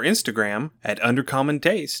Facebook or Instagram at Undercommon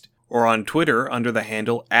Taste, or on Twitter under the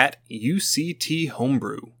handle at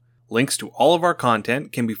UCTHomebrew. Links to all of our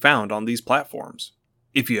content can be found on these platforms.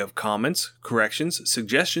 If you have comments, corrections,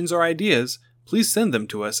 suggestions, or ideas, please send them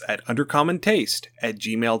to us at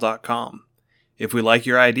undercommontaste@gmail.com. If we like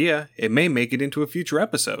your idea, it may make it into a future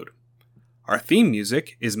episode. Our theme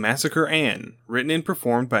music is Massacre Ann, written and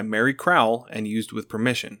performed by Mary Crowell and used with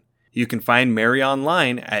permission. You can find Mary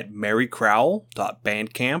online at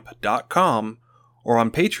marycrowell.bandcamp.com or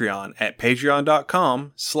on Patreon at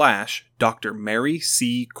patreon.com/Dr. Mary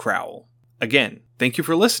C. Crowell. Again, thank you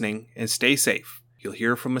for listening and stay safe. You'll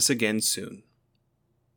hear from us again soon.